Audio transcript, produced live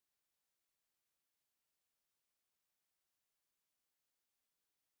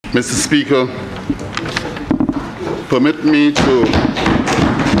Mr. Speaker, permit me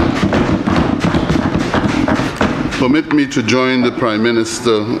to join the Prime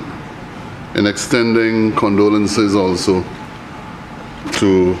Minister in extending condolences also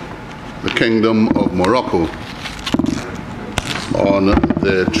to the Kingdom of Morocco on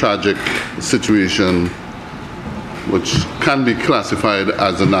the tragic situation which can be classified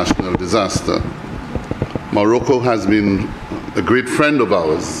as a national disaster. Morocco has been a great friend of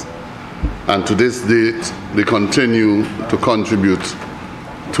ours, and to this date they continue to contribute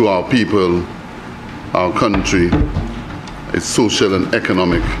to our people, our country, its social and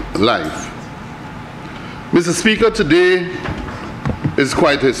economic life. Mr. Speaker, today is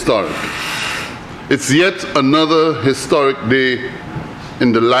quite historic. It's yet another historic day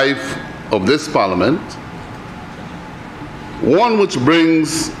in the life of this Parliament, one which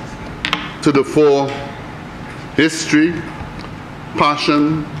brings to the fore history,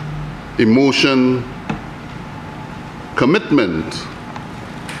 passion, emotion, commitment,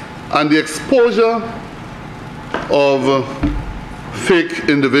 and the exposure of fake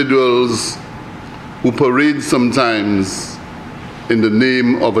individuals who parade sometimes in the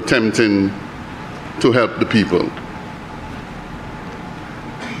name of attempting to help the people.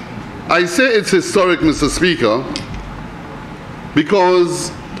 I say it's historic, Mr. Speaker,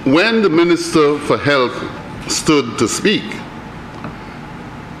 because when the Minister for Health stood to speak,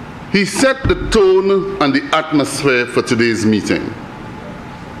 he set the tone and the atmosphere for today's meeting.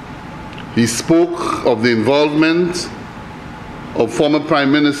 He spoke of the involvement of former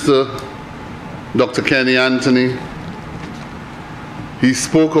Prime Minister Dr. Kenny Anthony. He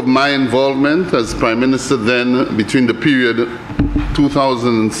spoke of my involvement as Prime Minister then between the period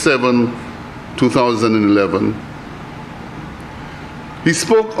 2007-2011. He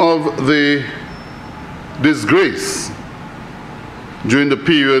spoke of the disgrace during the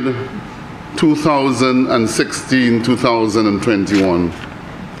period 2016-2021.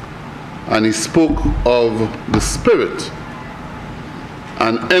 And he spoke of the spirit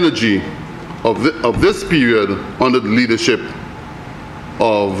and energy of this period under the leadership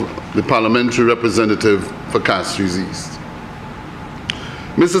of the parliamentary representative for Castries East.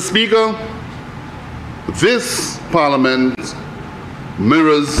 Mr. Speaker, this Parliament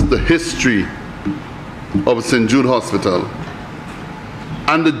mirrors the history of St. Jude Hospital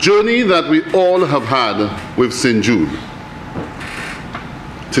and the journey that we all have had with St. Jude.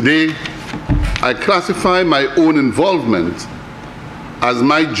 Today, I classify my own involvement as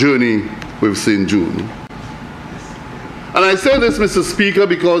my journey with St. Jude. And I say this, Mr. Speaker,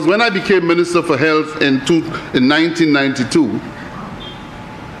 because when I became Minister for Health in 1992,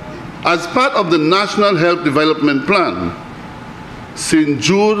 as part of the National Health Development Plan, St.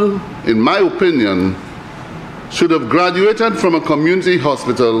 Jude, in my opinion, should have graduated from a community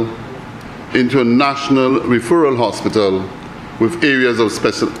hospital into a national referral hospital with areas of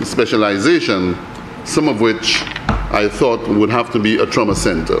specialization, some of which I thought would have to be a trauma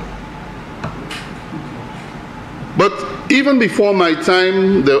center. But even before my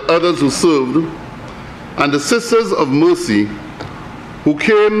time, there were others who served, and the Sisters of Mercy, who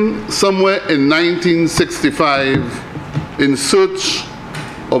came somewhere in 1965 in search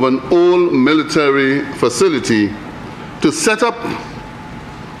of an old military facility to set up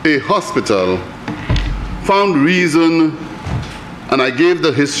a hospital, found reason, and I gave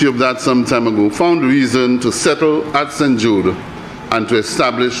the history of that some time ago, found reason to settle at St. Jude and to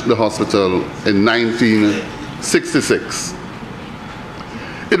establish the hospital in 1966.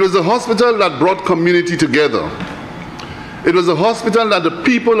 It was a hospital that brought community together. It was a hospital that the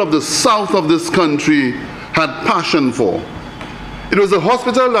people of the south of this country had passion for. It was a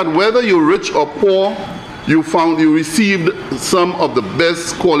hospital that whether you're rich or poor, you received some of the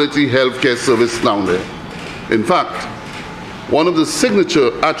best quality healthcare service down there. In fact, one of the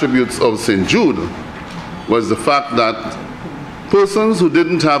signature attributes of St. Jude was the fact that persons who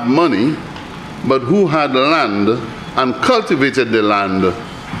didn't have money, but who had land and cultivated the land,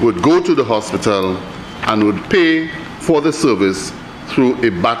 would go to the hospital and would pay for the service through a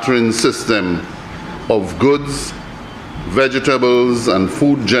bartering system of goods, vegetables, and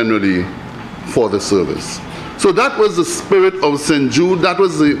food generally for the service. So that was the spirit of St. Jude. That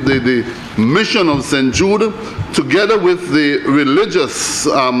was the mission of St. Jude, together with the religious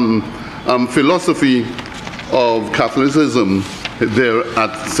philosophy of Catholicism there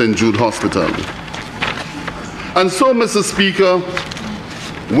at St. Jude Hospital. And so, Mr. Speaker,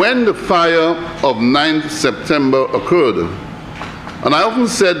 when the fire of 9th September occurred, and I often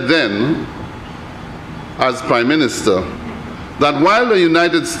said then, as Prime Minister, that while the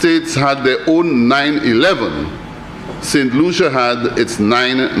United States had their own 9/11, St. Lucia had its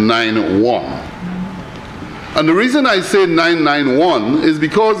 991. And the reason I say 991 is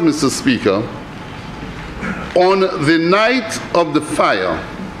because, Mr. Speaker, on the night of the fire,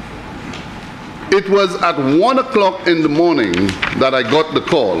 it was at 1 o'clock in the morning that I got the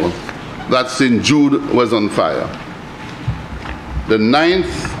call that St. Jude was on fire. The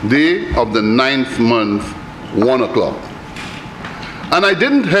 9th day of the 9th month, 1 o'clock. And I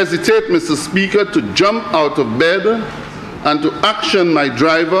didn't hesitate, Mr. Speaker, to jump out of bed and to action my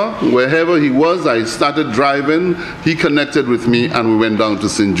driver. Wherever he was, I started driving. He connected with me and we went down to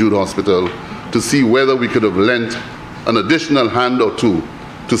St. Jude Hospital to see whether we could have lent an additional hand or two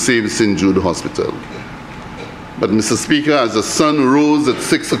to save St. Jude Hospital. But, Mr. Speaker, as the sun rose at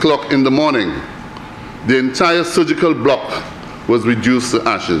 6 o'clock in the morning, the entire surgical block was reduced to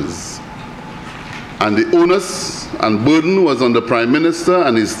ashes. And the onus and burden was on the Prime Minister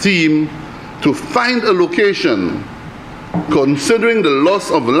and his team to find a location, considering the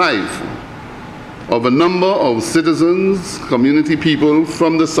loss of life of a number of citizens, community people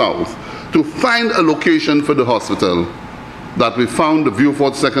from the South, to find a location for the hospital. That we found the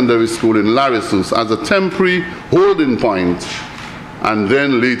Vieux-Fort Secondary School in Larissus as a temporary holding point, and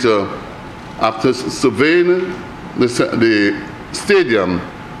then later, after surveying the stadium,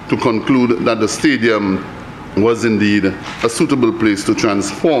 to conclude that the stadium was indeed a suitable place to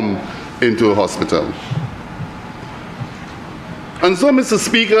transform into a hospital. And so, Mr.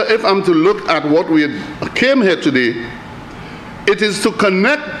 Speaker, if I'm to look at what we came here today, it is to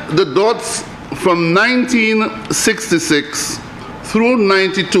connect the dots from 1966 through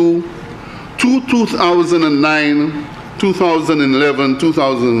 92 to 2009, 2011,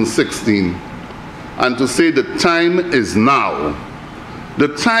 2016, and to say the time is now. The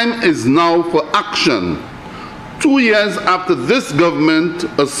time is now for action. 2 years after this government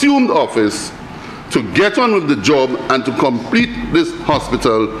assumed office, to get on with the job and to complete this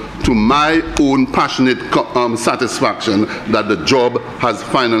hospital to my own passionate satisfaction that the job has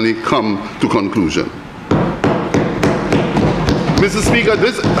finally come to conclusion. Mr. Speaker,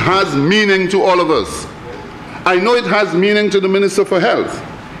 this has meaning to all of us. I know it has meaning to the Minister for Health,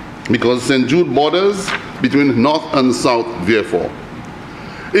 because St. Jude borders between North and South Vieux-Fort.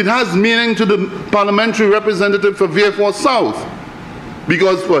 It has meaning to the parliamentary representative for Vieux-Fort South,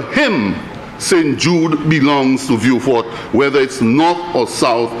 because for him, St. Jude belongs to Vieux-Fort, whether it's North or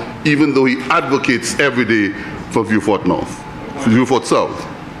South, even though he advocates every day for Vieux-Fort North, for Vieux-Fort South.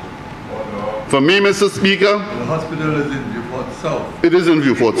 For me, Mr. Speaker, the hospital is in Vieux-Fort South. It is in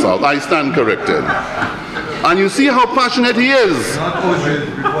Vieux-Fort South. I stand corrected. And you see how passionate he is.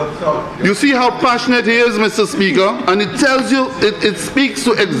 You see how passionate he is, Mr. Speaker, and it tells you, it speaks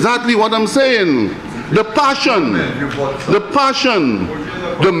to exactly what I'm saying. The passion,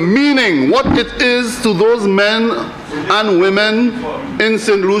 the meaning, what it is to those men and women in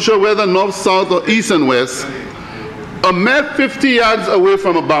St. Lucia, whether north, south, or east and west. A mere 50 yards away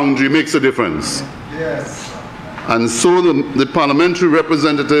from a boundary makes a difference. Yes. And so the parliamentary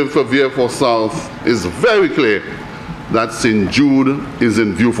representative for Vieux-Fort South is very clear that St. Jude is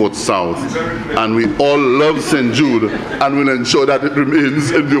in Vieux-Fort South. And we all love St. Jude and will ensure that it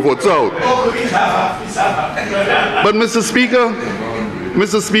remains in Vieux-Fort South. But Mr.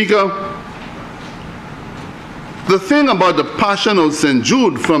 Speaker, the thing about the passion of St.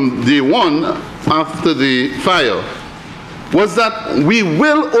 Jude from day one after the fire was that we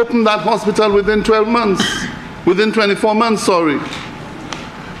will open that hospital within 12 months. Within 24 months, sorry.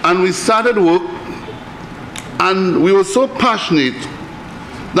 And we started work, and we were so passionate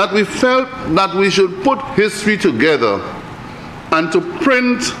that we felt that we should put history together and to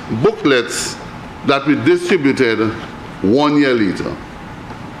print booklets that we distributed 1 year later.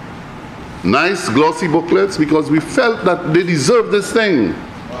 Nice glossy booklets, because we felt that they deserved this thing.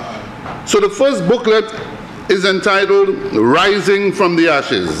 So the first booklet is entitled Rising from the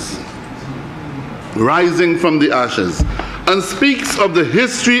Ashes. Rising from the Ashes, and speaks of the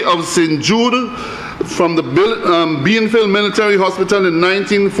history of St. Jude from the Beanfield Military Hospital in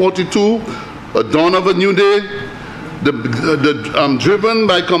 1942, a dawn of a new day, driven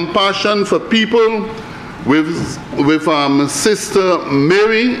by compassion for people with Sister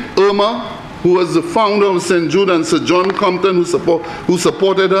Mary Irma, who was the founder of St. Jude, and Sir John Compton, who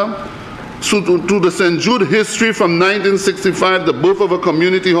supported her. So to the St. Jude history from 1965, the birth of a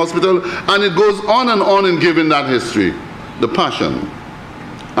community hospital, and it goes on and on in giving that history, the passion.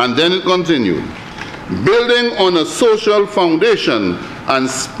 And then it continued, building on a social foundation, and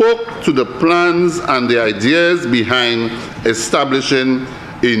spoke to the plans and the ideas behind establishing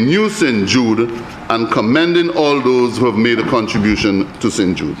a new St. Jude and commending all those who have made a contribution to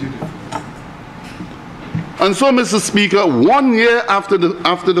St. Jude. And so, Mr. Speaker, 1 year after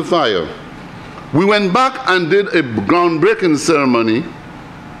the fire, we went back and did a groundbreaking ceremony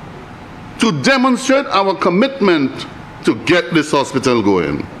to demonstrate our commitment to get this hospital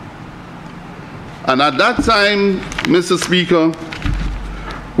going. And at that time, Mr. Speaker,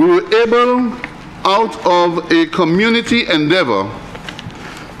 we were able, out of a community endeavor,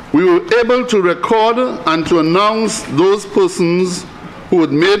 we were able to record and to announce those persons who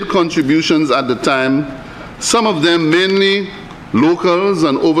had made contributions at the time, some of them mainly locals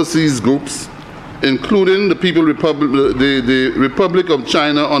and overseas groups, including the the Republic of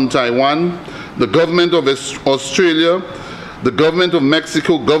China on Taiwan, the government of Australia, the government of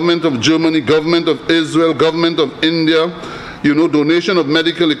Mexico, government of Germany, government of Israel, government of India, you know, donation of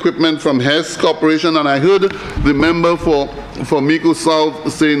medical equipment from Hess Corporation. And I heard the member for Miko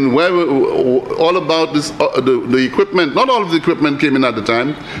South saying all about this, the equipment. Not all of the equipment came in at the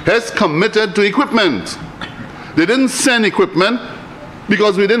time. Hess committed to equipment. They didn't send equipment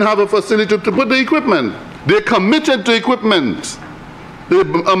because we didn't have a facility to put the equipment. They committed to equipment. The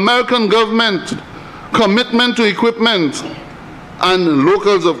American government commitment to equipment, and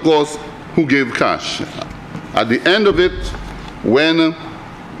locals, of course, who gave cash. At the end of it, when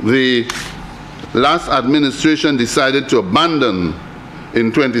the last administration decided to abandon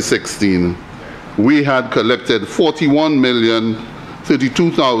in 2016, we had collected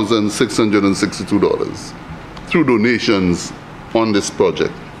 $41,032,662 through donations on this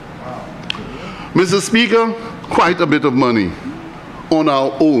project. Wow. Mr. Speaker, quite a bit of money on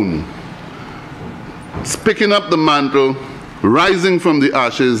our own. Picking up the mantle, rising from the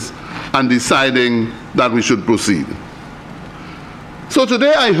ashes, and deciding that we should proceed. So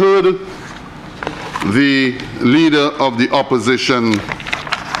today I heard the leader of the opposition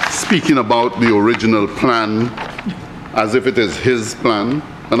speaking about the original plan as if it is his plan,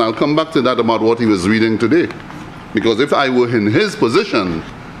 and I'll come back to that about what he was reading today. Because if I were in his position,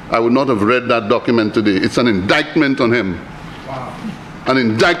 I would not have read that document today. It's an indictment on him. Wow. An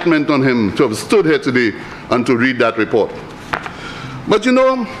indictment on him to have stood here today and to read that report. But you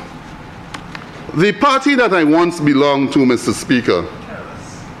know, the party that I once belonged to, Mr. Speaker,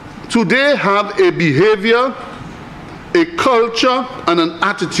 today have a behavior, a culture, and an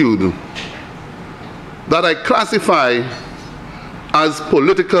attitude that I classify as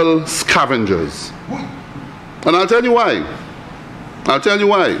political scavengers. And I'll tell you why. I'll tell you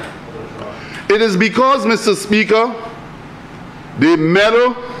why. It is because, Mr. Speaker, they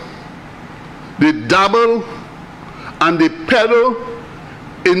meddle, they dabble, and they peddle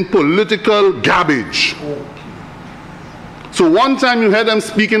in political garbage. So one time you heard them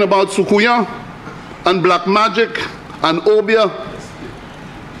speaking about Sukuya and black magic and Obia.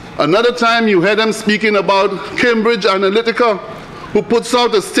 Another time you heard them speaking about Cambridge Analytica, who puts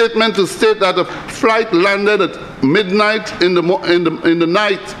out a statement to state that a flight landed at midnight in the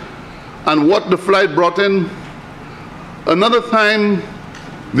night and what the flight brought in. Another time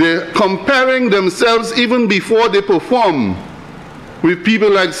they're comparing themselves even before they perform with people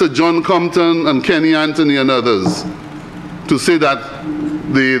like Sir John Compton and Kenny Anthony and others to say that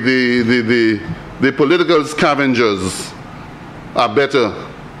the political scavengers are better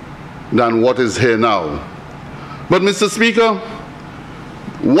than what is here now. But Mr. Speaker,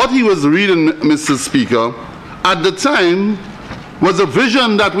 what he was reading, Mr. Speaker, at the time was a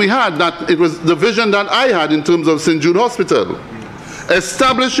vision that we had, that it was the vision that I had in terms of St. Jude Hospital.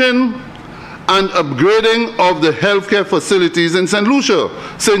 Establishing and upgrading of the healthcare facilities in St. Lucia,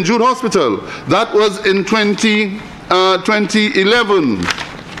 St. Jude Hospital. That was in 2011.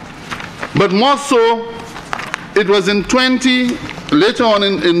 But more so, it was in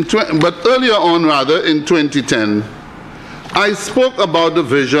earlier on rather, in 2010, I spoke about the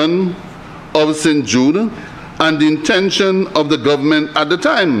vision of St. Jude and the intention of the government at the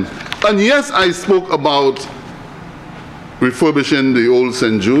time. And yes, I spoke about refurbishing the old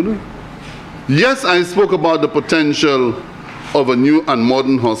St. Jude. Yes, I spoke about the potential of a new and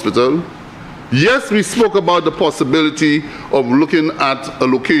modern hospital. Yes, we spoke about the possibility of looking at a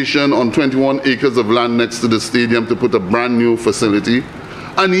location on 21 acres of land next to the stadium to put a brand new facility.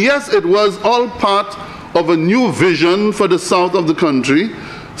 And yes, it was all part of a new vision for the south of the country,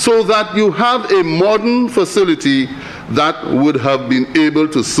 so that you have a modern facility that would have been able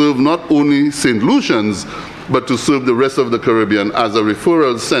to serve not only St. Lucians, but to serve the rest of the Caribbean as a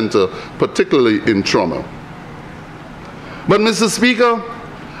referral center, particularly in trauma. But Mr. Speaker,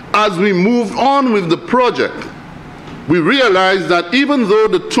 as we moved on with the project, we realized that even though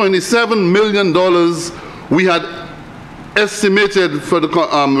the $27 million we had estimated for the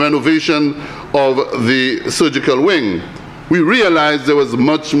renovation of the surgical wing, we realized there was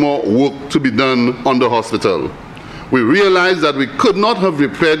much more work to be done on the hospital. We realized that we could not have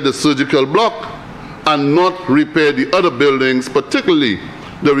repaired the surgical block and not repair the other buildings, particularly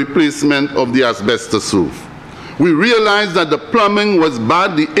the replacement of the asbestos roof. We realized that the plumbing was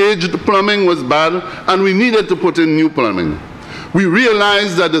bad, the aged plumbing was bad, and we needed to put in new plumbing. We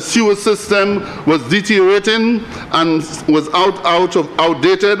realized that the sewer system was deteriorating and was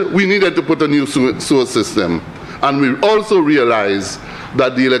outdated. We needed to put a new sewer system. And we also realized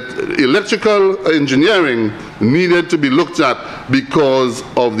that the electrical engineering needed to be looked at because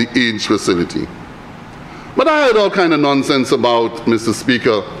of the aged facility. But I heard all kind of nonsense about, Mr.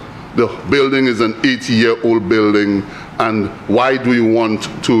 Speaker, the building is an 80-year-old building, and why do you want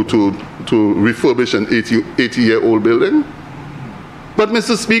to refurbish an 80-year-old building? But,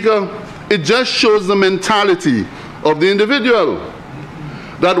 Mr. Speaker, it just shows the mentality of the individual,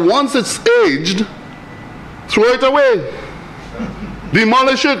 that once it's aged, throw it away,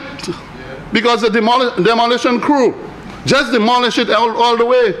 demolish it, because the demolition crew just demolish it all the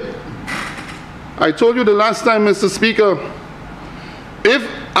way. I told you the last time, Mr. Speaker, if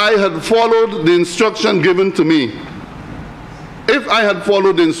I had followed the instruction given to me,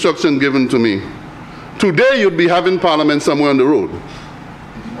 today you'd be having Parliament somewhere on the road.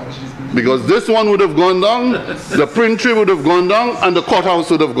 Because this one would have gone down, the print tree would have gone down, and the courthouse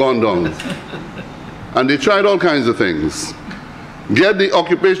would have gone down. And they tried all kinds of things. Get the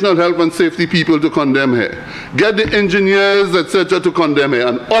occupational health and safety people to condemn her. Get the engineers, etc., to condemn her.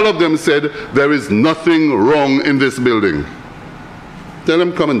 And all of them said, there is nothing wrong in this building. Tell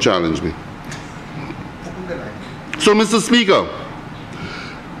them, come and challenge me. So, Mr. Speaker,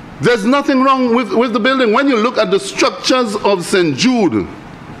 there's nothing wrong with the building. When you look at the structures of St. Jude,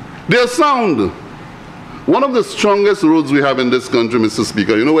 they're sound. One of the strongest roads we have in this country, Mr.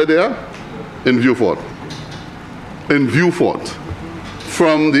 Speaker, you know where they are? In Vieux-Fort. In Vieux-Fort.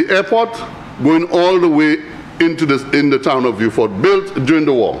 From the airport going all the way in the town of Vieux-Fort, built during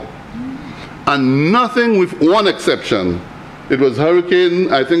the war. And nothing, with one exception, it was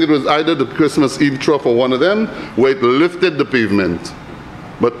hurricane, I think it was either the Christmas Eve trough or one of them, where it lifted the pavement.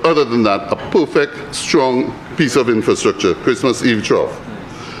 But other than that, a perfect, strong piece of infrastructure, Christmas Eve trough.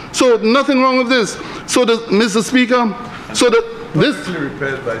 So nothing wrong with this. So, Mr. Speaker, this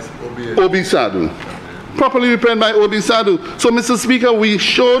repaired by Obi Sadu. Properly repaired by Obi Sadu. So, Mr. Speaker, we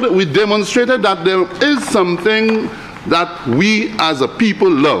demonstrated that there is something that we as a people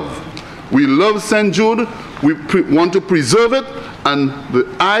love. We love St. Jude. We want to preserve it, and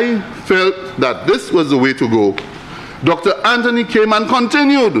I felt that this was the way to go. Dr. Anthony came and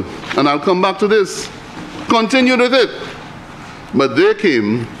continued, and I'll come back to this, continued with it. But they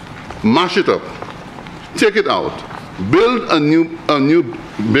came, mash it up, take it out, build a new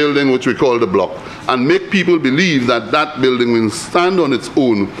building which we call the block, and make people believe that that building will stand on its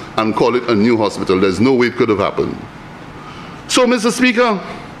own and call it a new hospital. There's no way it could have happened. So, Mr. Speaker,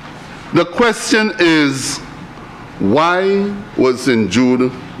 the question is, why was St.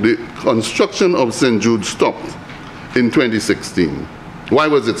 Jude, the construction of St. Jude stopped in 2016? Why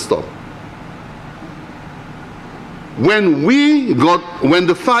was it stopped? When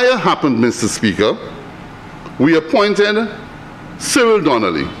the fire happened, Mr. Speaker, we appointed Cyril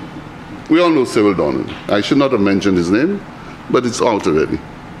Donnelly. We all know Cyril Donnelly. I should not have mentioned his name, but it's out already.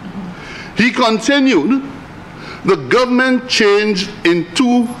 He continued. The government changed in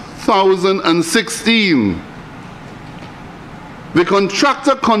 2016. The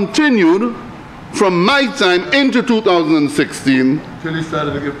contractor continued from my time into 2016. Until he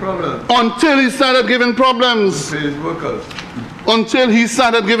started to give problems. Until he started giving problems. Pay his workers. Until he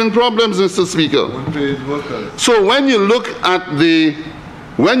started giving problems, Mr. Speaker. Won't pay his workers. So when you look at the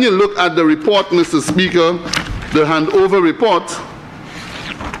report, Mr. Speaker, the handover report,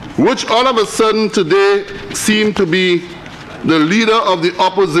 which all of a sudden today seemed to be the leader of the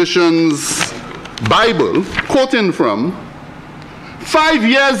opposition's Bible, quoting from, 5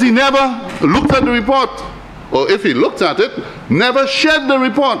 years he never looked at the report, or if he looked at it, never shared the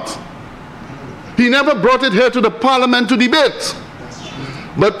report. He never brought it here to the Parliament to debate.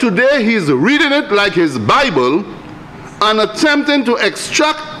 But today he's reading it like his Bible and attempting to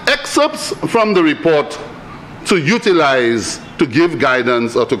extract excerpts from the report to utilize, to give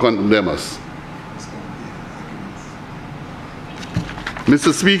guidance or to condemn us.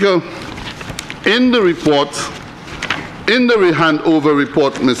 Mr. Speaker, in the report, in the handover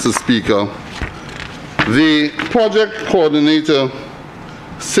report, Mr. Speaker, the project coordinator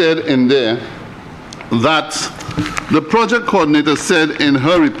said in there that the project coordinator said in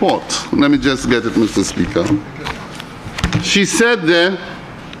her report, let me just get it, Mr. Speaker. She said there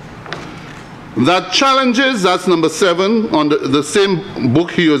that challenges, that's number 7 on the same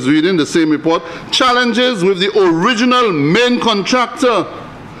book he was reading, the same report, challenges with the original main contractor,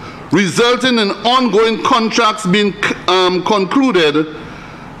 resulting in ongoing contracts being concluded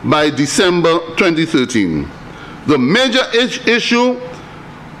by December 2013. The major issue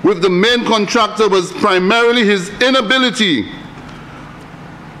with the main contractor was primarily his inability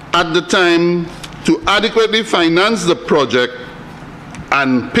at the time to adequately finance the project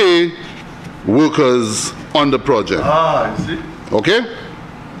and pay workers on the project. Ah, you see? Okay?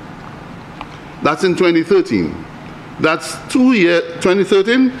 That's in 2013. That's 2 years,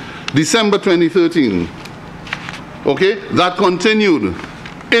 2013, December 2013. Okay? That continued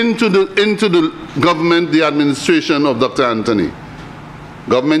into the government, the administration of Dr. Anthony.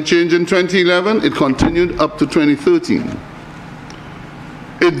 Government change in 2011, it continued up to 2013.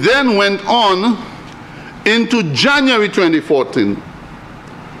 It then went on into January 2014,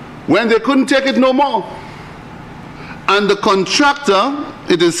 when they couldn't take it no more. And the contractor,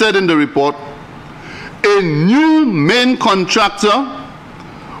 it is said in the report, a new main contractor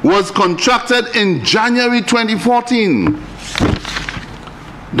was contracted in January 2014.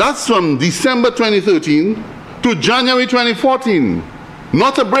 That's from December 2013 to January 2014.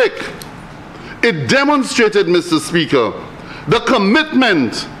 Not a break. It demonstrated, Mr. Speaker, the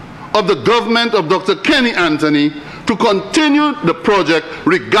commitment of the government of Dr. Kenny Anthony to continue the project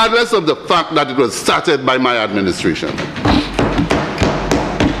regardless of the fact that it was started by my administration.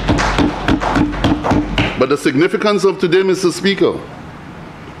 But the significance of today, Mr. Speaker,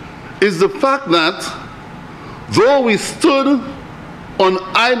 is the fact that though we stood on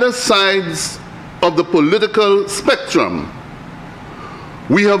either sides of the political spectrum,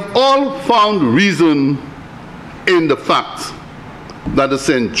 we have all found reason in the fact that the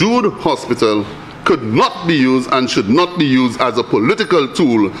St. Jude Hospital could not be used and should not be used as a political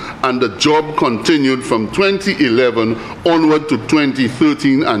tool, and the job continued from 2011 onward to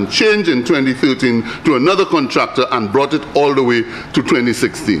 2013 and changed in 2013 to another contractor and brought it all the way to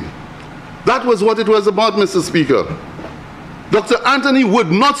 2016. That was what it was about, Mr. Speaker. Dr. Anthony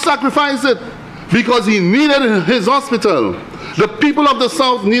would not sacrifice it because he needed his hospital. The people of the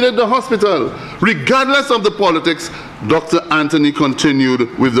South needed the hospital. Regardless of the politics, Dr. Anthony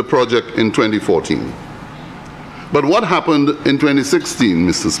continued with the project in 2014. But what happened in 2016,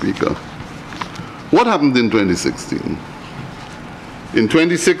 Mr. Speaker? What happened in 2016? In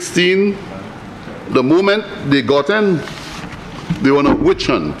 2016, the moment they got in, they were on a witch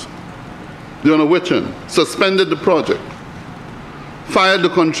hunt. They were on a witch hunt. Suspended the project. Fired the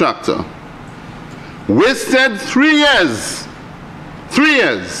contractor. Wasted 3 years. 3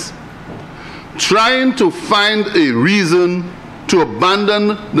 years trying to find a reason to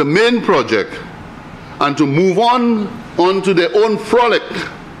abandon the main project and to move onto their own frolic,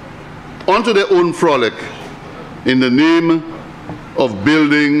 in the name of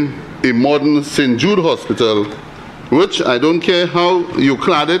building a modern St. Jude Hospital, which I don't care how you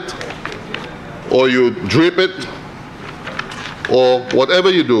clad it or you drape it or whatever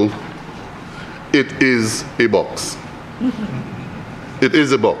you do, it is a box. It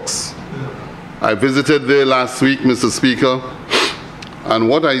is a box. I visited there last week, Mr. Speaker, and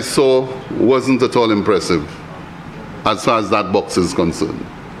what I saw wasn't at all impressive as far as that box is concerned.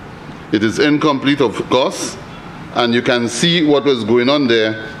 It is incomplete, of course, and you can see what was going on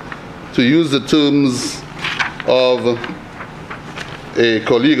there. To use the terms of a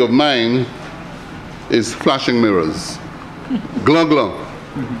colleague of mine, is flashing mirrors. Glug-glug.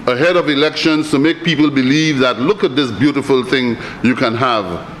 Ahead of elections to make people believe that look at this beautiful thing you can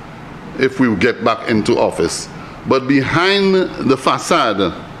have if we get back into office. But behind the facade,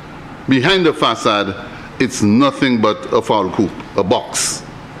 it's nothing but a foul coup, a box.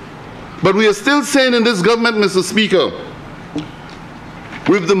 But we are still saying in this government, Mr. Speaker,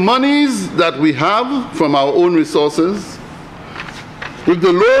 with the monies that we have from our own resources, with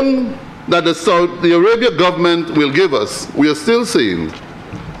the loan that the Saudi Arabia government will give us, we are still saying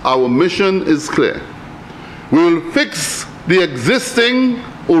our mission is clear. We will fix the existing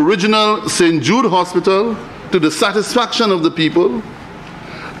original St. Jude Hospital to the satisfaction of the people,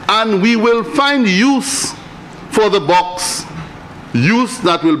 and we will find use for the box, use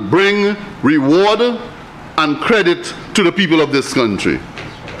that will bring reward and credit to the people of this country.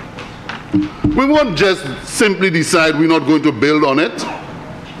 We won't just simply decide we're not going to build on it.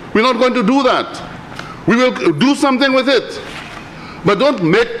 We're not going to do that. We will do something with it. But don't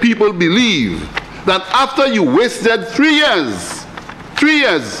make people believe that after you wasted 3 years,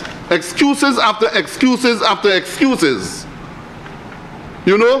 excuses after excuses after excuses,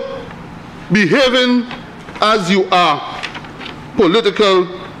 you know, behaving as you are political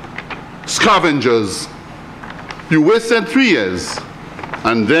scavengers. You wasted 3 years,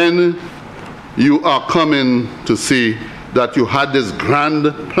 and then you are coming to see that you had this grand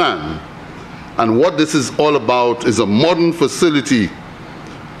plan. And what this is all about is a modern facility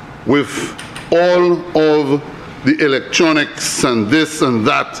with all of the electronics and this and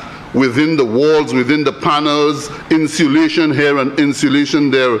that within the walls, within the panels, insulation here and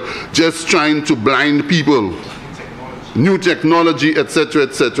insulation there, just trying to blind people. New technology, etc.,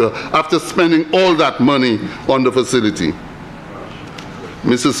 etc., after spending all that money on the facility.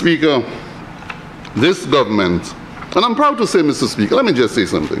 Mr. Speaker, this government, and I'm proud to say, Mr. Speaker, let me just say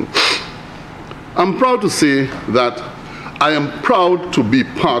something. I'm proud to say that I am proud to be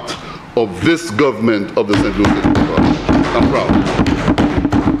part of this government of the St. Lucia. I'm proud.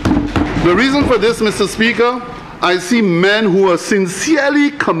 The reason for this, Mr. Speaker, I see men who are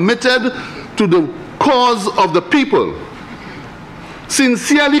sincerely committed to the cause of the people.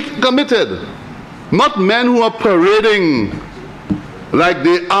 Sincerely committed. Not men who are parading like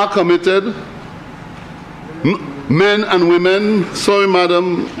they are committed. Men and women, sorry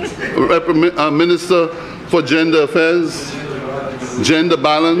Madam Minister for Gender Affairs, Gender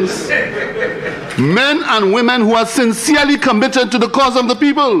Balance. Men and women who are sincerely committed to the cause of the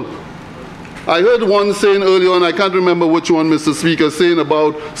people. I heard one saying earlier on, I can't remember which one, Mr. Speaker, saying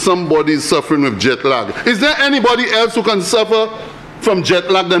about somebody suffering with jet lag. Is there anybody else who can suffer from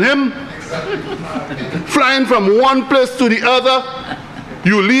jet lag than him? Flying from one place to the other.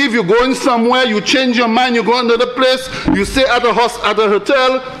 You leave, you're going somewhere, you change your mind, you go another place, you stay at a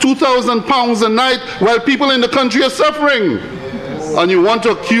hotel, £2,000 a night, while people in the country are suffering. And you want to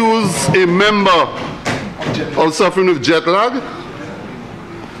accuse a member of suffering with jet lag?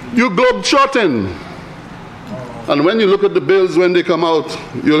 You're globe-trotting. And when you look at the bills when they come out,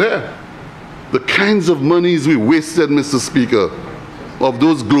 you'll hear the kinds of monies we wasted, Mr. Speaker, of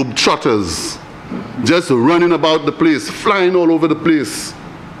those globe-trotters, just running about the place, flying all over the place.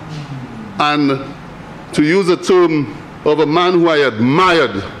 And to use a term of a man who I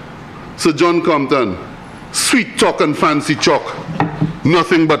admired, Sir John Compton, sweet talk and fancy chalk,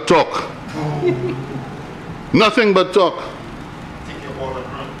 nothing but talk. Nothing but talk.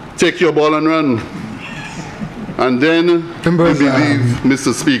 Take your ball and run. And then members, we believe,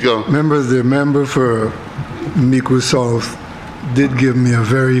 Mr. Speaker. Members, the member for Miku South did give me a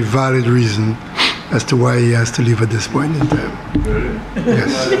very valid reason as to why he has to leave at this point in time.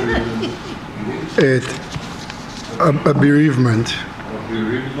 Yes. A bereavement. A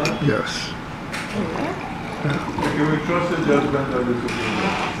bereavement? Yes. Can we trust the judgment of the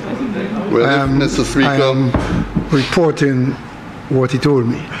Supreme Court? Well, Mr. Speaker. I am reporting what he told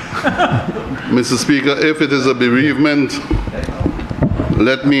me. Mr. Speaker, if it is a bereavement,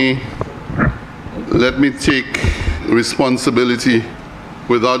 let me take responsibility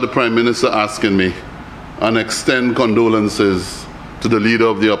without the Prime Minister asking me and extend condolences to the leader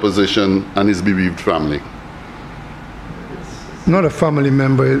of the opposition and his bereaved family. Not a family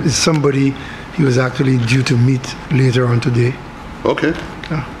member, it's somebody he was actually due to meet later on today. Okay.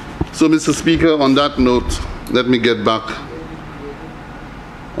 Yeah. So, Mr. Speaker, on that note, let me get back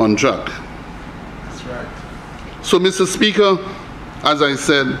on track. That's right. So, Mr. Speaker, as I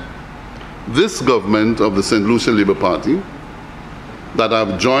said, this government of the St. Lucia Labour Party that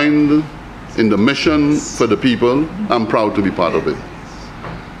I've joined in the mission for the people, I'm proud to be part of it.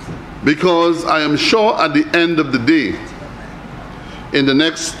 Because I am sure at the end of the day, in the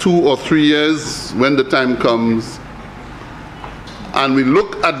next 2 or 3 years, when the time comes, and we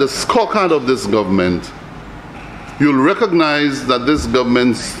look at the scorecard of this government, you'll recognize that this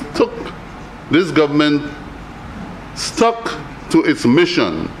government stuck to its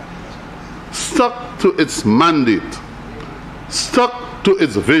mission, stuck to its mandate, stuck to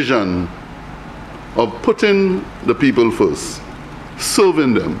its vision of putting the people first,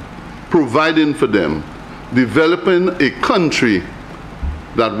 serving them, providing for them, developing a country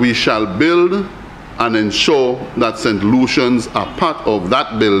that we shall build and ensure that St. Lucians are part of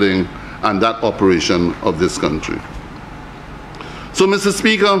that building and that operation of this country. So, Mr.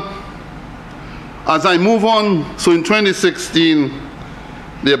 Speaker, as I move on, so in 2016,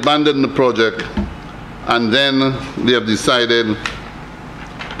 they abandoned the project, and then they have decided,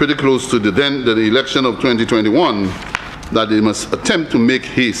 pretty close to the election of 2021, that they must attempt to make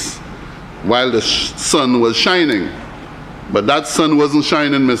haste while the sun was shining. But that sun wasn't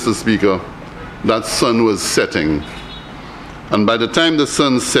shining, Mr. Speaker. That sun was setting. And by the time the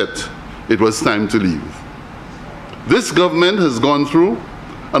sun set, it was time to leave. This government has gone through,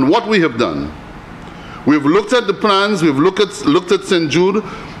 and what we have done, we've looked at the plans, we've looked at St. Jude,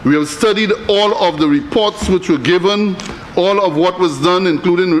 we have studied all of the reports which were given, all of what was done,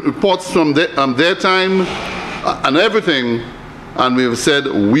 including reports from their time and everything, and we have said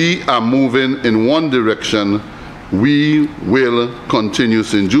we are moving in one direction. We will continue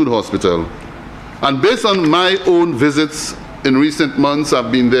St. Jude Hospital. And based on my own visits in recent months,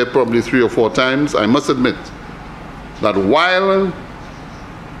 I've been there probably 3 or 4 times, I must admit that while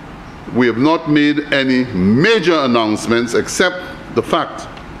we have not made any major announcements except the fact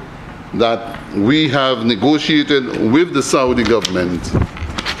that we have negotiated with the Saudi government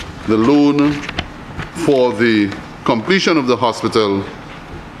the loan for the completion of the hospital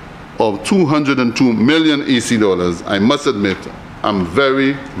of 202 million EC dollars, I must admit, I'm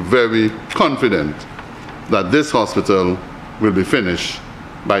very, very confident that this hospital will be finished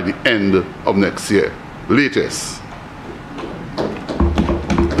by the end of next year, latest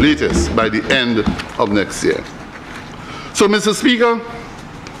by the end of next year. So, Mr. Speaker,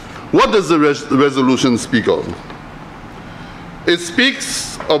 what does the resolution speak of? It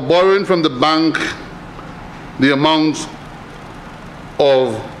speaks of borrowing from the bank the amount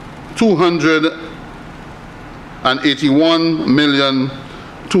of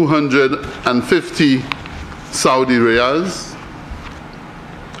 281,250,000 Saudi riyals.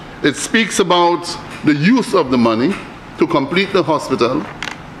 It speaks about the use of the money to complete the hospital,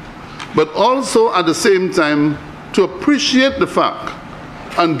 but also at the same time to appreciate the fact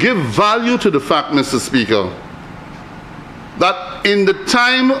and give value to the fact, Mr. Speaker, that in the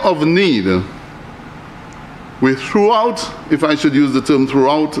time of need, we threw out, if I should use the term, threw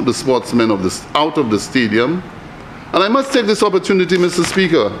out the sportsmen out of the stadium. And I must take this opportunity, Mr.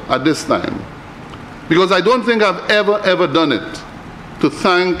 Speaker, at this time, because I don't think I've ever done it, to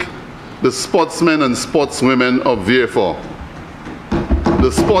thank the sportsmen and sportswomen of VF4.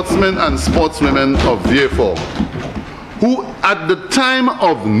 The sportsmen and sportswomen of VF4, who at the time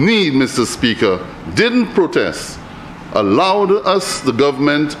of need, Mr. Speaker, didn't protest, allowed us, the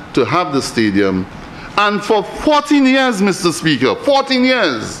government, to have the stadium. And for 14 years, Mr. Speaker, 14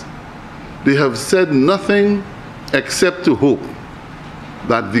 years, they have said nothing except to hope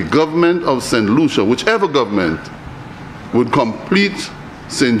that the government of St. Lucia, whichever government, would complete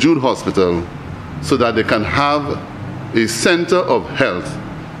St. Jude Hospital so that they can have a center of health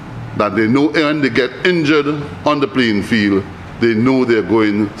that they know when they get injured on the playing field, they know they're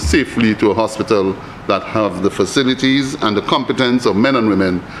going safely to a hospital that have the facilities and the competence of men and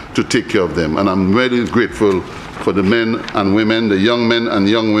women to take care of them. And I'm very grateful for the men and women, the young men and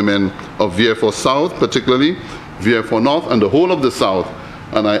young women of VF4 South, particularly VF4 North, and the whole of the South.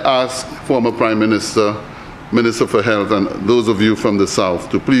 And I ask former Prime Minister, Minister for Health, and those of you from the South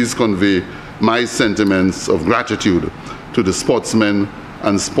to please convey my sentiments of gratitude to the sportsmen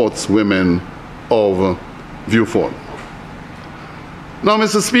and sportswomen of Viewford. Now,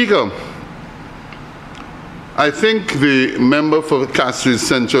 Mr. Speaker, I think the member for Castries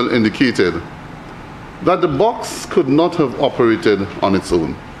Central indicated that the box could not have operated on its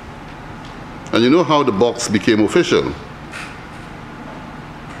own. And you know how the box became official.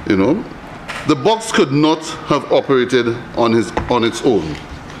 You know, the box could not have operated on its own.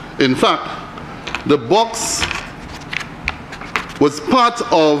 In fact, the box was part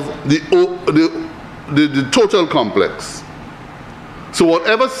of the total complex. So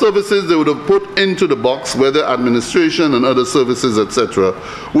whatever services they would have put into the box, whether administration and other services, etc.,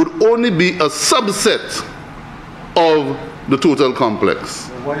 would only be a subset of the total complex.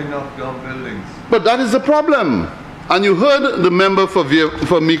 Why knock down buildings? But that is the problem. And you heard the member for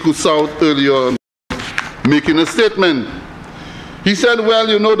Miku South earlier making a statement. He said, well,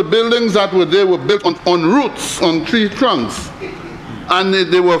 you know, the buildings that were there were built on roots, on tree trunks, and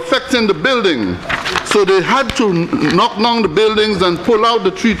they were affecting the building. So they had to knock down the buildings and pull out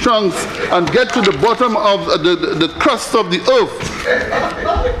the tree trunks and get to the bottom of the crust of the earth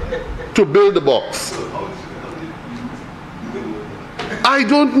to build the box. I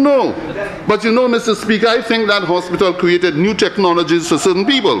don't know. But you know, Mr. Speaker, I think that hospital created new technologies for certain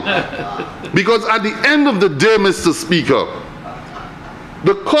people. Because at the end of the day, Mr. Speaker,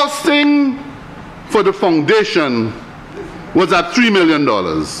 the costing for the foundation was at $3 million.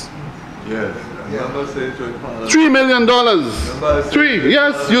 Yes. $3 million.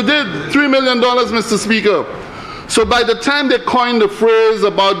 Yes, you did. $3 million, Mr. Speaker. So by the time they coined the phrase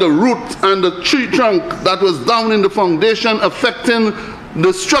about the root and the tree trunk that was down in the foundation affecting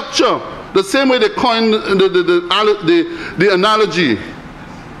the structure, the same way they coined the analogy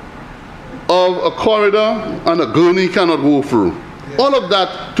of a corridor and a gurney cannot go through. All of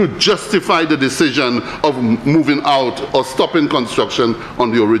that to justify the decision of moving out or stopping construction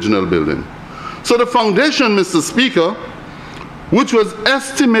on the original building. So the foundation, Mr. Speaker, which was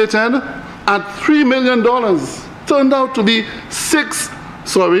estimated at $3 million, $3 turned out to be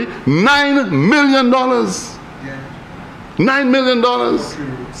 $9 million. $9 million.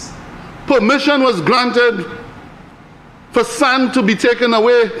 Permission was granted for sand to be taken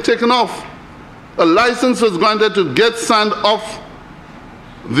off. A license was granted to get sand off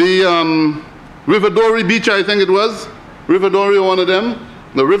the River Dory Beach, I think it was. River Dory, one of them,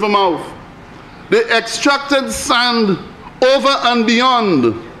 the river mouth. They extracted sand over and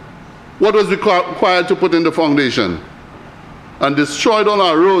beyond what was required to put in the foundation and destroyed all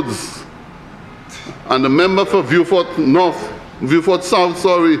our roads. And the member for Vieux-Fort South,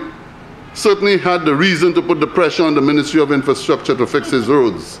 certainly had the reason to put the pressure on the Ministry of Infrastructure to fix his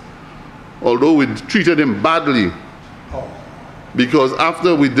roads. Although we treated him badly, because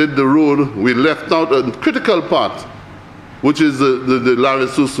after we did the road, we left out a critical part, which is the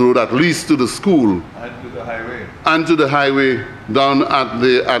Larissus Road, at least to the school. And to the highway. And to the highway down at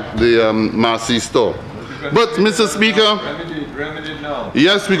the Marcy store. But, Mr. Speaker, remedied now.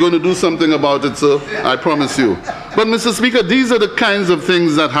 yes, we're going to do something about it, sir. I promise you. But, Mr. Speaker, these are the kinds of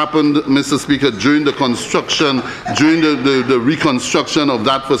things that happened, Mr. Speaker, during the construction, during the reconstruction of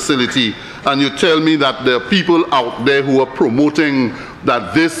that facility. And you tell me that there are people out there who are promoting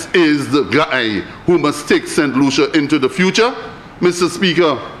that this is the guy who must take St. Lucia into the future? Mr.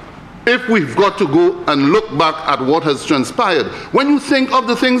 Speaker, if we've got to go and look back at what has transpired, when you think of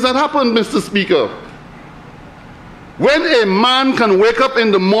the things that happened, Mr. Speaker, when a man can wake up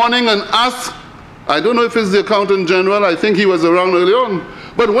in the morning and ask, I don't know if it's the Accountant General, I think he was around early on,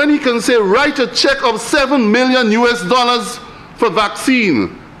 but when he can say, write a check of $7 million for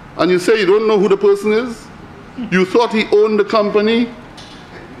vaccine, and you say you don't know who the person is? You thought he owned the company,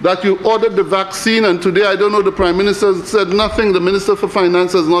 that you ordered the vaccine, and today, I don't know, the Prime Minister said nothing. The Minister for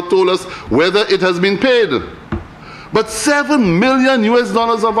Finance has not told us whether it has been paid. But $7 million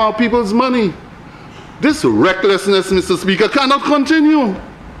of our people's money. This recklessness, Mr. Speaker, cannot continue.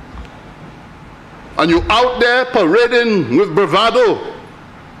 And you're out there parading with bravado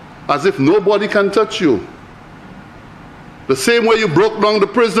as if nobody can touch you. The same way you broke down the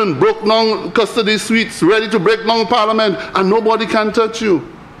prison, broke down custody suites, ready to break down Parliament, and nobody can touch you.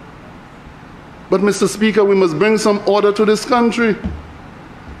 But, Mr. Speaker, we must bring some order to this country.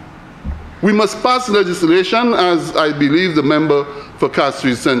 We must pass legislation, as I believe the member for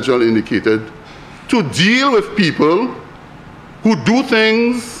Castries Central indicated, to deal with people who do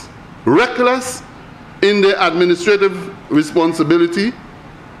things reckless in their administrative responsibility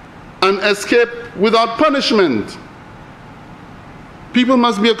and escape without punishment. People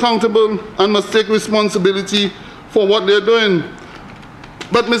must be accountable and must take responsibility for what they're doing.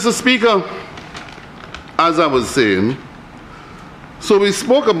 But, Mr. Speaker, as I was saying, so we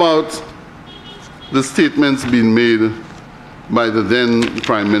spoke about the statements being made by the then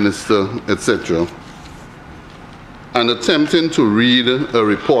Prime Minister, etc., and attempting to read a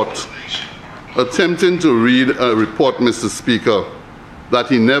report, Mr. Speaker, that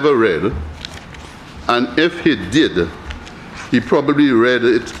he never read, and if he did, he probably read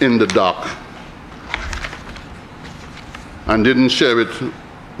it in the dark and didn't share it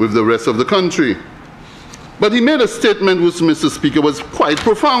with the rest of the country. But he made a statement which, Mr. Speaker, was quite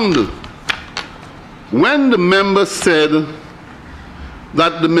profound. When the member said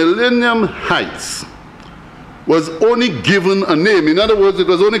that the Millennium Heights was only given a name, in other words, it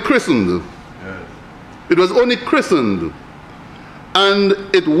was only christened. Yes. It was only christened, and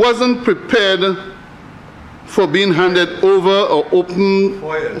it wasn't prepared for being handed over or open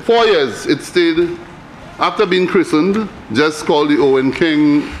 4 years. It stayed, after being christened, just called the Owen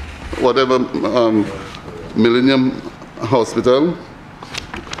King, whatever, Millennium Hospital.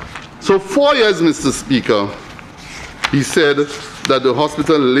 So 4 years, Mr. Speaker, he said that the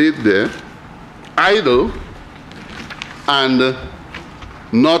hospital laid there, idle, and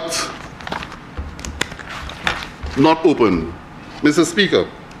not open. Mr. Speaker,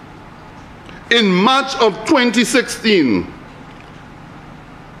 in March of 2016,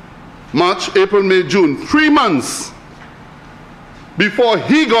 March, April, May, June, 3 months before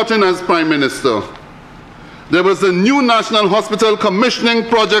he got in as Prime Minister, there was a new National Hospital Commissioning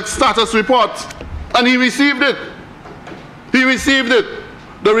Project Status Report, and he received it. He received it.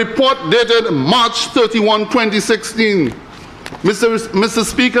 The report dated March 31, 2016. Mr.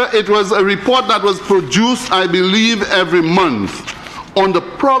 Speaker, it was a report that was produced, I believe, every month on the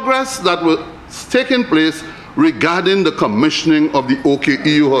progress that was taking place regarding the commissioning of the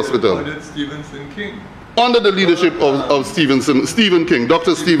OKEU Hospital. Under Stephenson King. Under the leadership of Stephen King,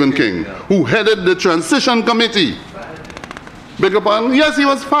 Dr. Stephen King, who headed the transition committee. Beg your pardon? Yes, he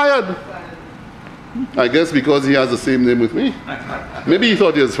was fired. I guess because he has the same name with me. Maybe he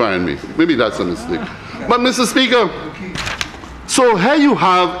thought he was firing me. Maybe that's a mistake. But Mr. Speaker, so here you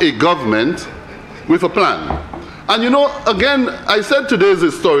have a government with a plan. And you know, again, I said today is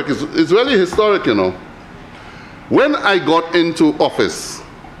historic. It's really historic, you know. When I got into office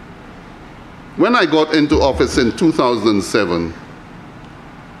in 2007,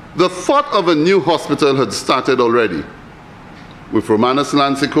 the thought of a new hospital had started already with Romanus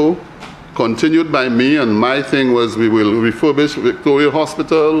Lancico, continued by me, and my thing was we will refurbish Victoria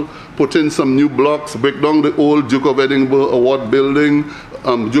Hospital, put in some new blocks, break down the old Duke of Edinburgh Award building,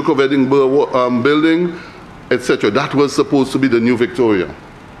 building, etc. That was supposed to be the new Victoria.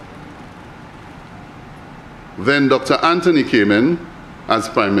 Then Dr. Anthony came in as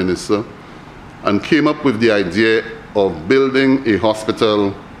Prime Minister and came up with the idea of building a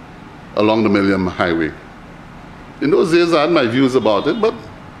hospital along the Millennium Highway. In those days, I had my views about it, but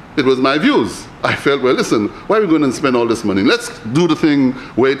it was my views. I felt, well, listen, why are we going to spend all this money? Let's do the thing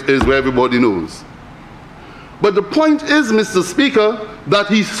where it is, where everybody knows. But the point is, Mr. Speaker, that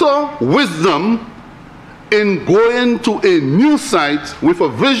he saw wisdom in going to a new site with a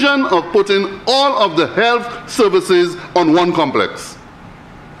vision of putting all of the health services on one complex.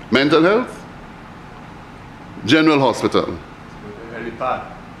 Mental health, general hospital. With a helipad.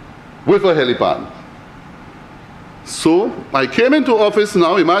 With a helipad. So I came into office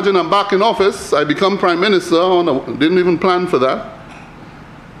now. Imagine I'm back in office. I become Prime Minister. Didn't even plan for that.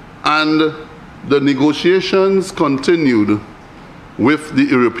 And the negotiations continued with the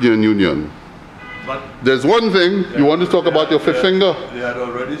European Union. But there's one thing, you want to talk about your fifth finger? They had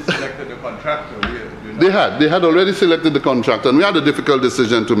already selected the contractor. They had already selected the contractor, and we had a difficult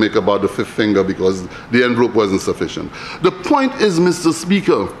decision to make about the fifth finger because the envelope wasn't sufficient. The point is, Mr.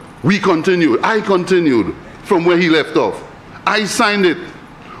 Speaker, we continued, I continued from where he left off. I signed it.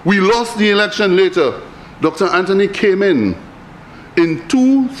 We lost the election later. Dr. Anthony came in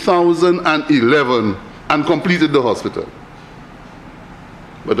 2011 and completed the hospital.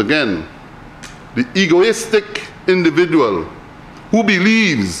 But again, the egoistic individual who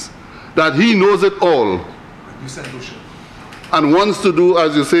believes that he knows it all and wants to do,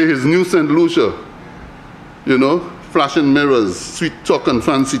 as you say, his new St. Lucia, you know, flashing mirrors, sweet talk and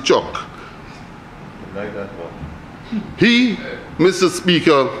fancy chalk. Like that one. He, Mr.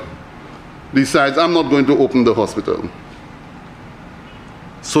 Speaker, decides, I'm not going to open the hospital.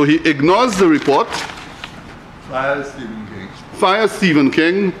 So he ignores the report. Fire Stephen King. Fire Stephen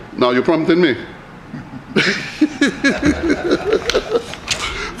King. Now you're prompting me.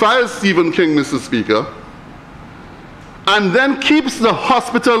 Fire Stephen King, Mr. Speaker, and then keeps the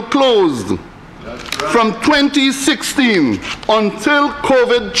hospital closed from 2016 until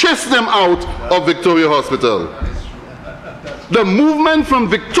COVID chased them out of Victoria Hospital. The movement from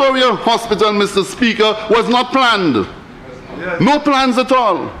Victoria Hospital, Mr. Speaker, was not planned. Yes. No plans at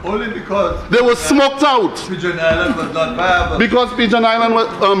all. Only because they were smoked out. Pigeon Island was not viable. Because Pigeon Island was,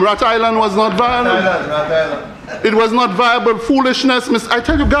 Rat Island was not viable. Rat Island. It was not viable. Foolishness, I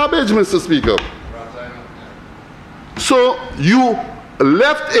tell you, garbage, Mr. Speaker. So you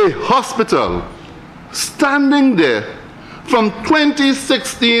left a hospital standing there from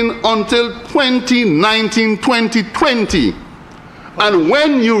 2016 until 2019, 2020. And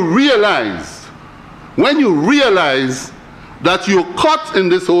when you realize that you're caught in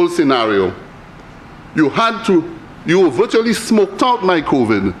this whole scenario, you were virtually smoked out by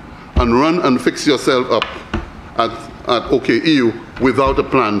COVID and run and fix yourself up at OKEU without a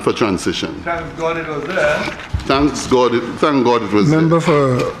plan for transition. Thank God it was there. Thank God it was Member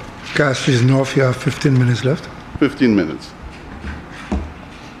there. for Castries North, you have 15 minutes left. 15 minutes.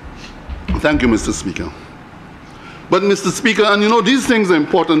 Thank you, Mr. Speaker. But, Mr. Speaker, and you know, these things are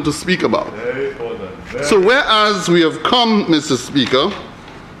important to speak about. Very important. So whereas we have come, Mr. Speaker,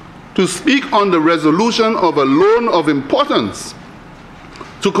 to speak on the resolution of a loan of importance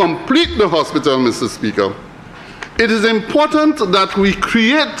to complete the hospital, Mr. Speaker, it is important that we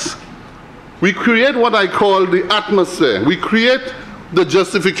create what I call the atmosphere. We create the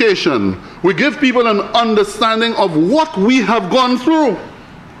justification. We give people an understanding of what we have gone through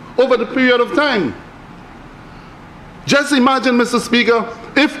over the period of time. Just imagine, Mr. Speaker,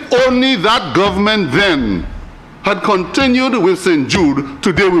 if only that government then had continued with St. Jude,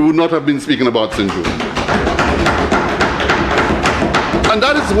 today we would not have been speaking about St. Jude. And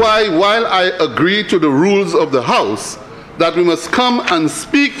that is why, while I agree to the rules of the House, that we must come and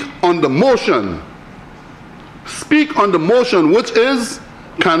speak on the motion. Speak on the motion, which is,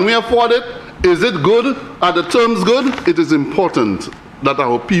 can we afford it? Is it good? Are the terms good? It is important that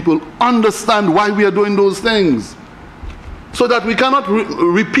our people understand why we are doing those things, so that we cannot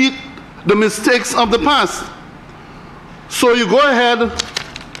repeat the mistakes of the past. So you go ahead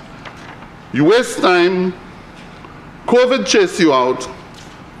You waste time, COVID chased you out,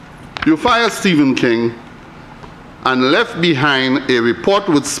 you fire Stephen King, and left behind a report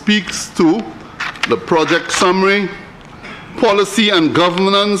which speaks to the project summary, policy and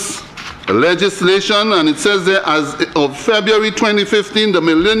governance, legislation, and it says there, as of February 2015, the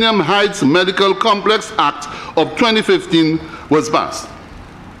Millennium Heights Medical Complex Act of 2015 was passed.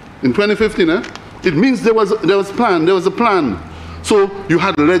 In 2015, it means there was a plan. So you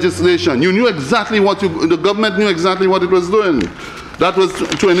had legislation. You knew exactly the government knew exactly what it was doing. That was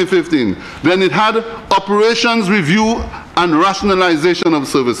 2015. Then it had operations review and rationalization of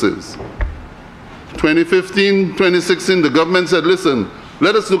services. 2015, 2016, the government said, listen,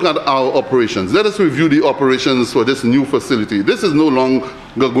 let us look at our operations. Let us review the operations for this new facility. This is no longer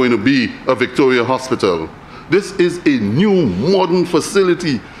going to be a Victoria Hospital. This is a new modern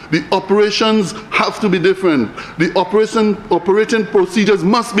facility. The operations have to be different. The operating procedures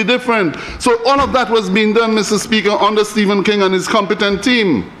must be different. So all of that was being done, Mr. Speaker, under Stephen King and his competent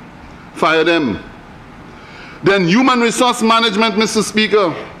team. Fire them. Then human resource management, Mr.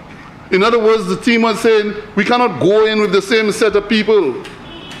 Speaker. In other words, the team was saying, we cannot go in with the same set of people.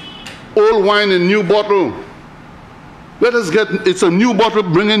 Old wine in new bottle. It's a new bottle,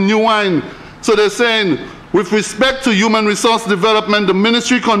 bring in new wine. So they're saying, with respect to human resource development, the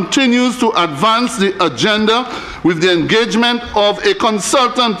ministry continues to advance the agenda with the engagement of a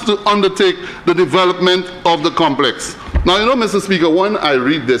consultant to undertake the development of the complex. Now, you know, Mr. Speaker, when I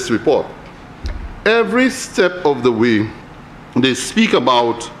read this report, every step of the way, they speak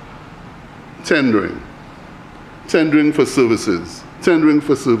about tendering for services,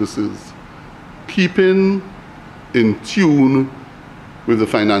 keeping in tune with the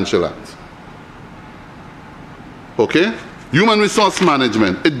Financial Act. Okay? Human resource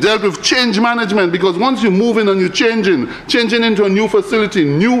management. It dealt with change management, because once you move in and you're changing into a new facility,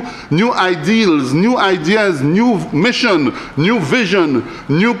 new ideals, new ideas, new mission, new vision,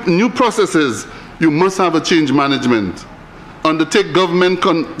 new processes, you must have a change management. Undertake government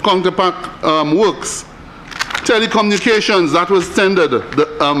counterpart works. Telecommunications, that was tendered.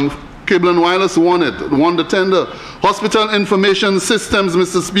 The Cable and Wireless won the tender. Hospital information systems,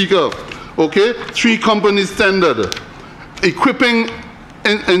 Mr. Speaker. Okay, 3 companies tendered. Equipping,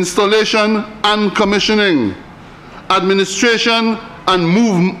 installation and commissioning. Administration and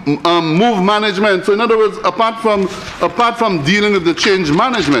move management. So in other words, apart from dealing with the change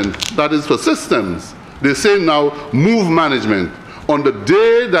management, that is for systems, they say now move management. On the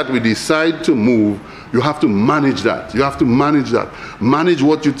day that we decide to move, you have to manage that. You have to manage that. Manage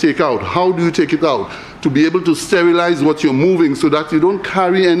what you take out. How do you take it out? To be able to sterilize what you're moving so that you don't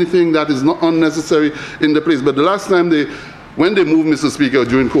carry anything that is not unnecessary in the place. But the last time when they moved, Mr. Speaker,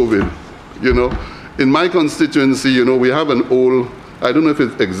 during COVID, you know, in my constituency, you know, we have an old, I don't know if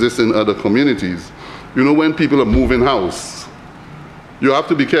it exists in other communities, you know, when people are moving house, you have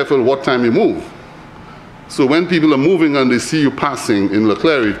to be careful what time you move. So when people are moving and they see you passing in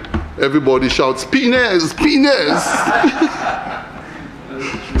Leclerc, everybody shouts, "Pines, Pines!"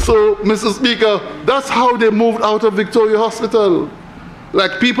 So, Mr. Speaker, that's how they moved out of Victoria Hospital.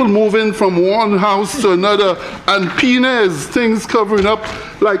 Like people moving from one house to another, and Pines, things covering up,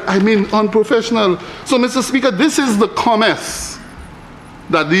 like, I mean, unprofessional. So, Mr. Speaker, this is the commerce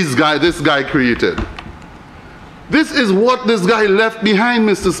that this guy created. This is what this guy left behind,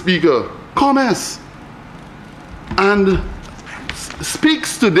 Mr. Speaker. Commerce. And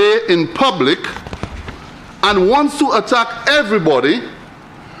speaks today in public and wants to attack everybody,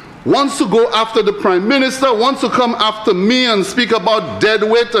 wants to go after the Prime Minister, wants to come after me and speak about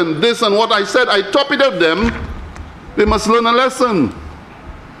deadweight and this and what I said. I top it at them. They must learn a lesson.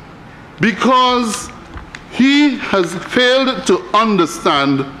 Because he has failed to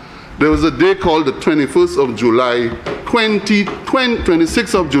understand there was a day called the 21st of July,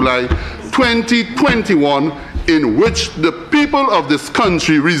 26th of July, 2021, in which the people of this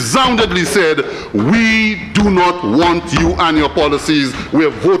country resoundingly said, we do not want you and your policies. We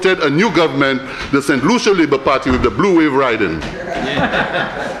have voted a new government, the St. Lucia Labour Party with the blue wave riding.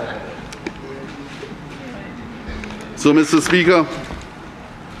 So, Mr. Speaker,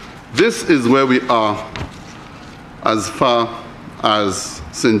 this is where we are as far as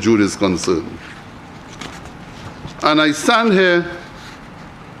St. Jude is concerned. And I stand here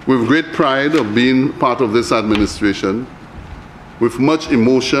with great pride of being part of this administration, with much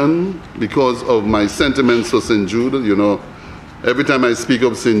emotion because of my sentiments for St. Jude. You know, every time I speak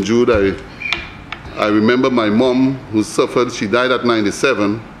of St. Jude, I remember my mom who suffered, she died at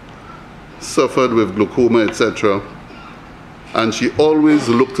 97, suffered with glaucoma, etc. And she always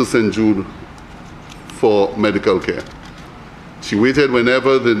looked to St. Jude for medical care. She waited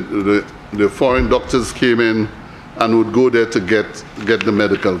whenever the the foreign doctors came in and would go there to get the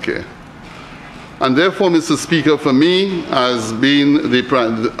medical care. And therefore, Mr. Speaker, for me, as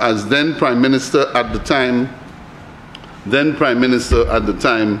then Prime Minister at the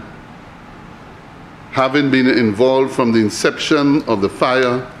time, having been involved from the inception of the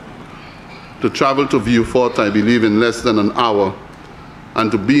fire, to travel to Vieux Fort, I believe, in less than an hour,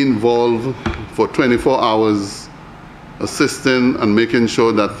 and to be involved for 24 hours, assisting and making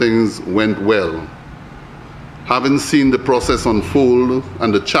sure that things went well. Having seen the process unfold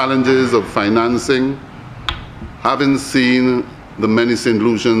and the challenges of financing, having seen the many St.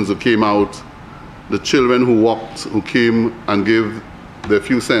 Lucians who came out, the children who walked, who came and gave their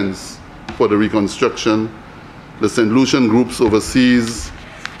few cents for the reconstruction, the St. Lucian groups overseas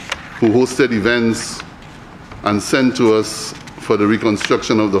who hosted events and sent to us for the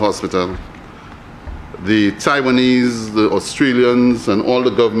reconstruction of the hospital, the Taiwanese, the Australians, and all the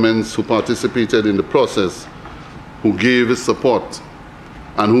governments who participated in the process, who gave support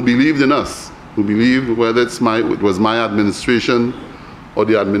and who believed in us, who believed, whether it was my administration or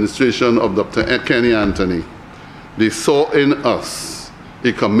the administration of Dr. Kenny Anthony, they saw in us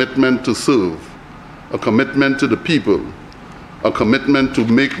a commitment to serve, a commitment to the people, a commitment to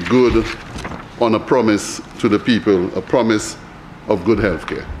make good on a promise to the people, a promise of good health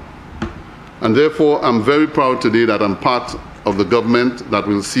care. And therefore, I'm very proud today that I'm part of the government that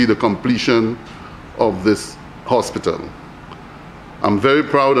will see the completion of this hospital. I'm very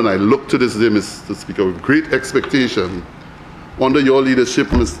proud, and I look to this day, Mr. Speaker, with great expectation under your leadership,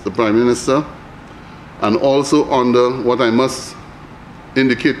 Mr. Prime Minister, and also under what I must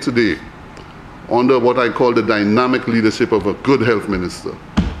indicate today, under what I call the dynamic leadership of a good health minister.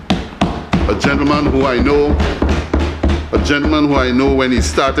 A gentleman who I know when he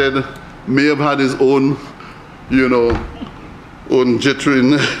started may have had his own, own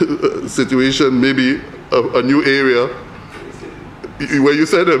jittering situation, maybe a new area where you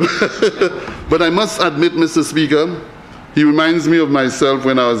said him. But I must admit, Mr. Speaker, he reminds me of myself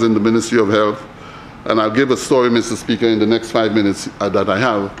when I was in the Ministry of Health. And I'll give a story, Mr. Speaker, in the next 5 minutes that I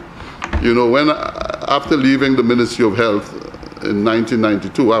have. After leaving the Ministry of Health in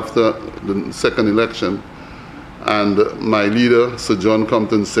 1992, after the second election, and my leader, Sir John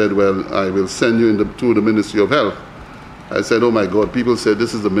Compton, said, well, I will send you to the Ministry of Health. I said, oh my God, people said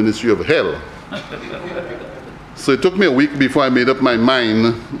this is the Ministry of Hell. So it took me a week before I made up my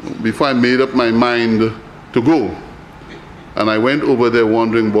mind, to go. And I went over there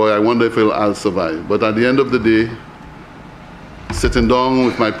wondering, boy, I wonder if I'll survive. But at the end of the day, sitting down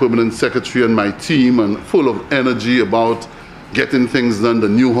with my permanent secretary and my team, and full of energy about getting things done, a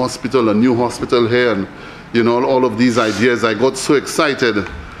new hospital here, and all of these ideas, I got so excited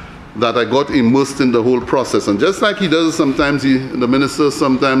that I got immersed in the whole process. And just like he does sometimes, the minister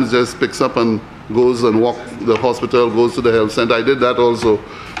sometimes just picks up and goes and walks the hospital, goes to the health center. I did that also.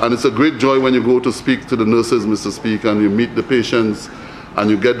 And it's a great joy when you go to speak to the nurses, Mr. Speaker, and you meet the patients, and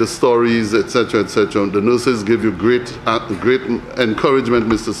you get the stories, etc., etc. The nurses give you great encouragement,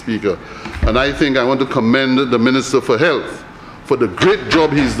 Mr. Speaker. And I think I want to commend the Minister for Health for the great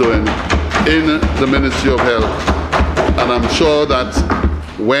job he's doing in the Ministry of Health. And I'm sure that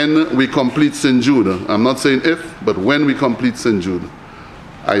when we complete St. Jude, I'm not saying if, but when we complete St. Jude,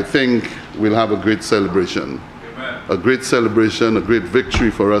 I think we'll have a great celebration. Amen. A great celebration, a great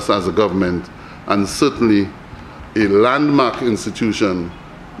victory for us as a government, and certainly a landmark institution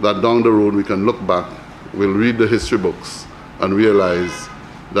that down the road we can look back, we'll read the history books and realize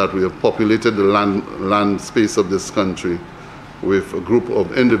that we have populated the land space of this country with a group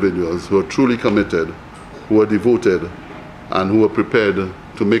of individuals who are truly committed, who are devoted, and who are prepared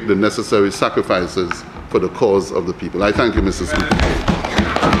to make the necessary sacrifices for the cause of the people. I thank you, Mr. Speaker.